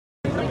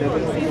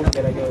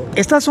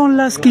Estas son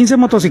las 15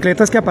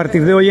 motocicletas que a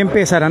partir de hoy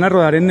empezarán a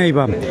rodar en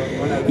Neiva.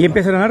 Y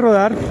empezarán a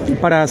rodar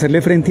para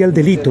hacerle frente al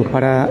delito,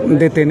 para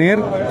detener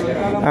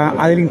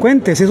a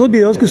delincuentes. Esos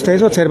videos que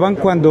ustedes observan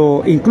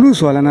cuando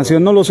incluso a la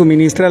nación nos lo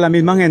suministra la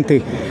misma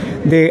gente,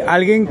 de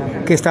alguien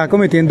que está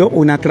cometiendo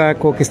un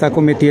atraco, que está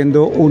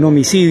cometiendo un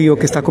homicidio,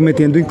 que está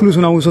cometiendo incluso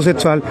un abuso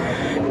sexual,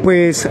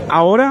 pues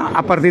ahora,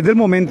 a partir del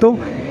momento,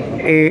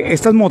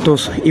 estas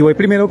motos, y voy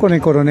primero con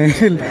el coronel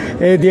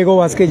Diego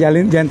Vázquez, ya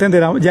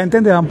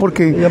entenderán por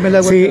qué,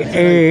 sí,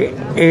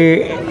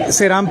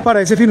 serán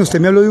para ese fin. Usted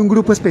me habló de un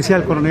grupo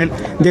especial, coronel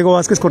Diego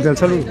Vázquez, cordial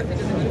saludo.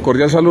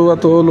 Cordial saludo a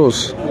todos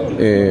los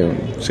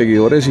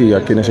seguidores y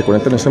a quienes se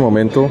conectan en este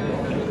momento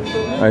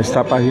a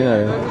esta página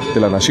de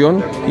la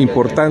Nación.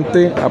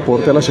 Importante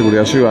aporte a la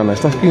seguridad ciudadana.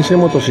 Estas 15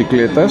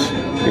 motocicletas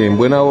en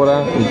buena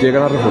hora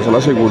llegan a reforzar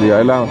la seguridad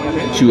de la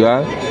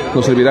ciudad.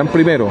 Nos servirán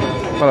primero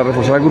para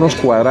reforzar algunos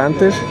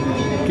cuadrantes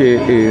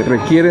que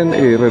requieren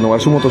renovar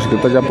su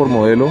motocicleta ya por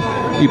modelo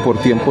y por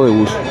tiempo de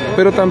uso,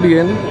 pero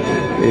también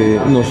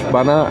nos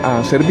van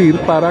a servir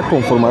para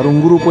conformar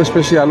un grupo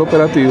especial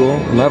operativo,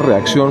 una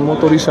reacción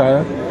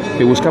motorizada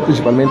que busca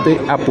principalmente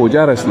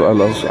apoyar a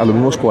los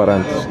mismos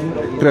cuadrantes,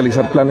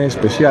 realizar planes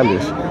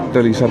especiales,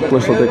 realizar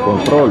puestos de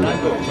control,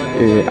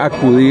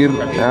 acudir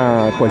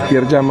a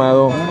cualquier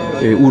llamado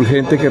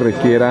urgente que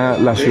requiera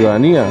la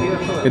ciudadanía.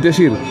 Es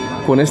decir,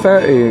 con este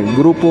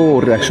grupo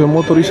o reacción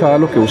motorizada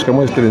lo que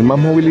buscamos es tener más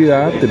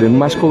movilidad, tener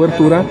más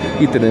cobertura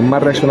y tener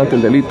más reacción ante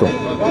el delito.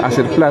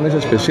 Hacer planes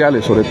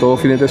especiales, sobre todo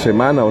fines de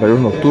semana, horarios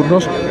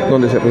nocturnos,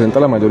 donde se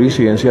presenta la mayor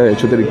incidencia de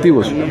hechos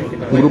delictivos.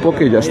 Un grupo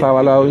que ya está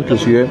avalado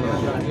inclusive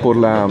por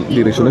la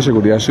Dirección de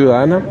Seguridad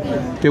Ciudadana,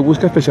 que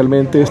busca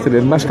especialmente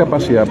tener más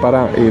capacidad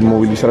para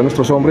movilizar a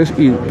nuestros hombres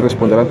y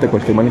responder ante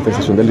cualquier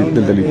manifestación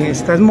del delito.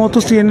 ¿Estas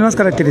motos tienen unas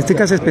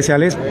características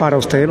especiales para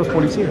ustedes los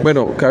policías?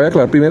 Bueno, cabe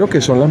aclarar primero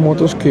que son las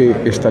motos que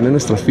están en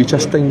nuestras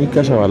fichas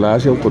técnicas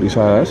avaladas y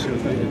autorizadas,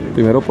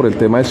 primero por el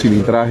tema del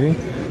cilindraje,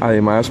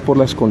 además por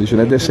las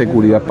condiciones de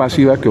seguridad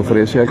pasiva que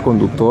ofrece al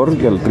conductor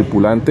y al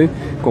tripulante,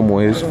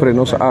 como es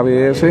frenos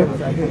ABS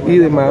y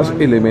demás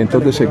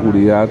elementos de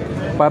seguridad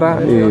para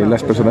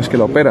las personas que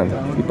la operan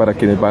y para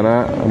quienes van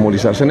a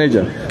movilizarse en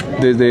ella.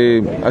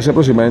 Desde hace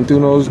aproximadamente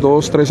unos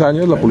 2-3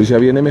 años la policía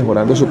viene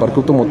mejorando su parque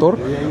automotor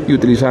y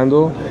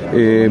utilizando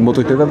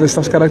motocicletas de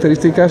estas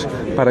características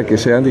para que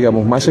sean,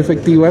 digamos, más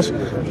efectivas,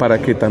 para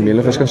que también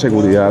le ofrezcan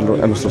seguridad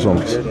a nuestros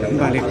hombres.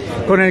 Vale.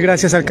 Coronel,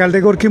 gracias.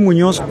 Alcalde Gorky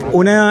Muñoz,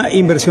 ¿una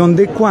inversión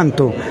de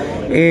cuánto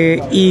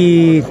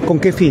y con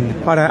qué fin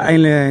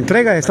en la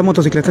entrega de estas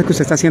motocicletas que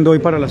usted está haciendo hoy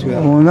para la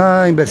ciudad?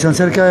 Una inversión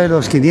cerca de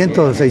los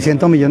 500,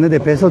 600 millones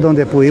de pesos,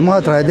 donde pudimos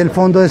a través del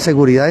Fondo de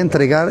Seguridad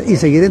entregar y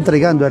seguir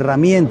entregando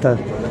herramientas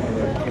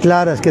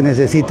claras que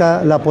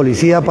necesita la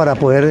policía para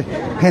poder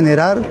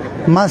generar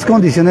más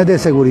condiciones de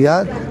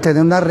seguridad,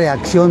 tener una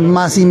reacción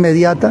más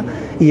inmediata,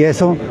 y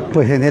eso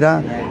pues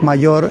genera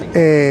mayor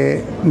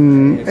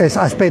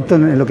aspecto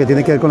en lo que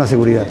tiene que ver con la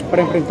seguridad.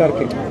 ¿Para enfrentar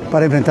qué?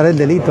 Para enfrentar el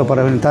delito,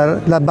 para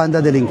enfrentar las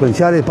bandas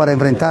delincuenciales, para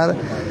enfrentar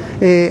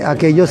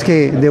aquellos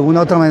que de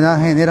una u otra manera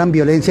generan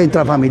violencia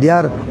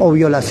intrafamiliar o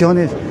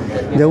violaciones.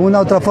 De una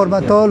u otra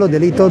forma todos los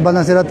delitos van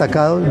a ser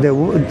atacados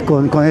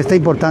con este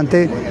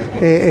importante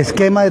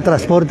esquema de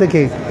transporte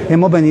que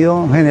hemos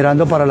venido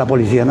generando para la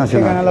Policía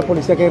Nacional. ¿Qué gana la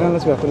policía, qué gana la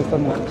ciudad con estas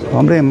motos?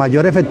 Hombre,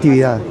 mayor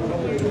efectividad,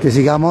 que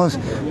sigamos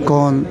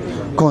con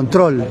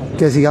control,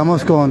 que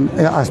sigamos con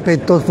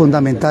aspectos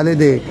fundamentales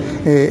de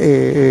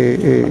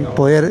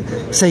poder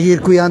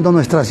seguir cuidando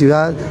nuestra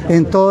ciudad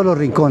en todos los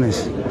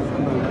rincones.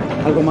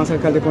 ¿Algo más,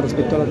 alcalde, con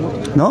respecto a las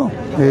motos? No,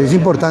 es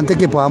importante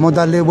que podamos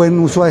darle buen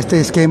uso a este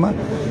esquema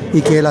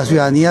y que la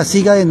ciudadanía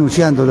siga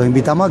denunciando. Los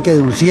invitamos a que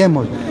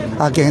denunciemos,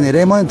 a que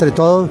generemos entre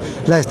todos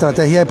la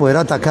estrategia de poder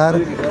atacar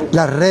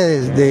las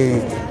redes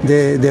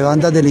de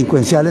bandas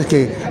delincuenciales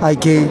que hay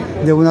que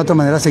de una u otra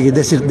manera seguir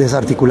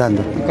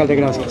desarticulando. Alcalde,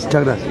 gracias.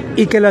 Muchas gracias.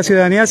 Y que la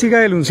ciudadanía siga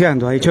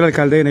denunciando, ha dicho el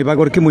alcalde de Neiva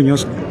Gorky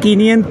Muñoz,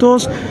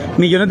 500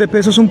 millones de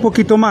pesos, un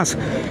poquito más.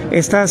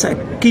 Estas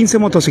 15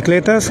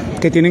 motocicletas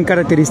que tienen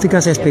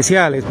características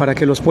especiales para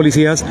que los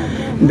policías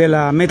de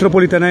la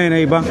metropolitana de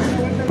Neiva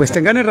pues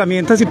tengan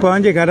herramientas y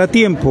puedan llegar a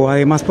tiempo,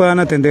 además puedan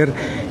atender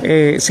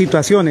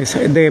situaciones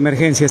de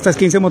emergencia. Estas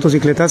 15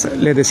 motocicletas,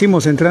 les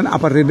decimos, entran a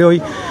partir de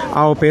hoy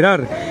a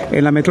operar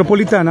en la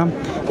metropolitana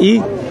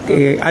y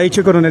ha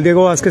dicho el coronel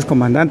Diego Vázquez,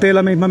 comandante de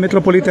la misma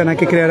metropolitana,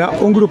 que creará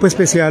un grupo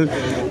especial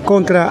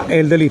contra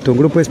el delito, un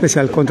grupo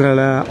especial contra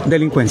la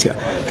delincuencia.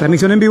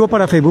 Transmisión en vivo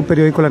para Facebook,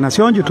 Periódico La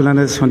Nación, YouTube La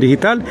Nación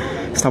Digital.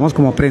 Estamos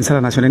como Prensa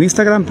La Nación en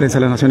Instagram, Prensa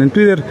La Nación en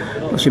Twitter.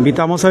 Los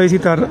invitamos a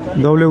visitar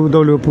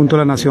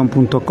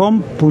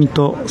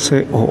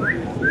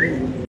www.lanacion.com.co.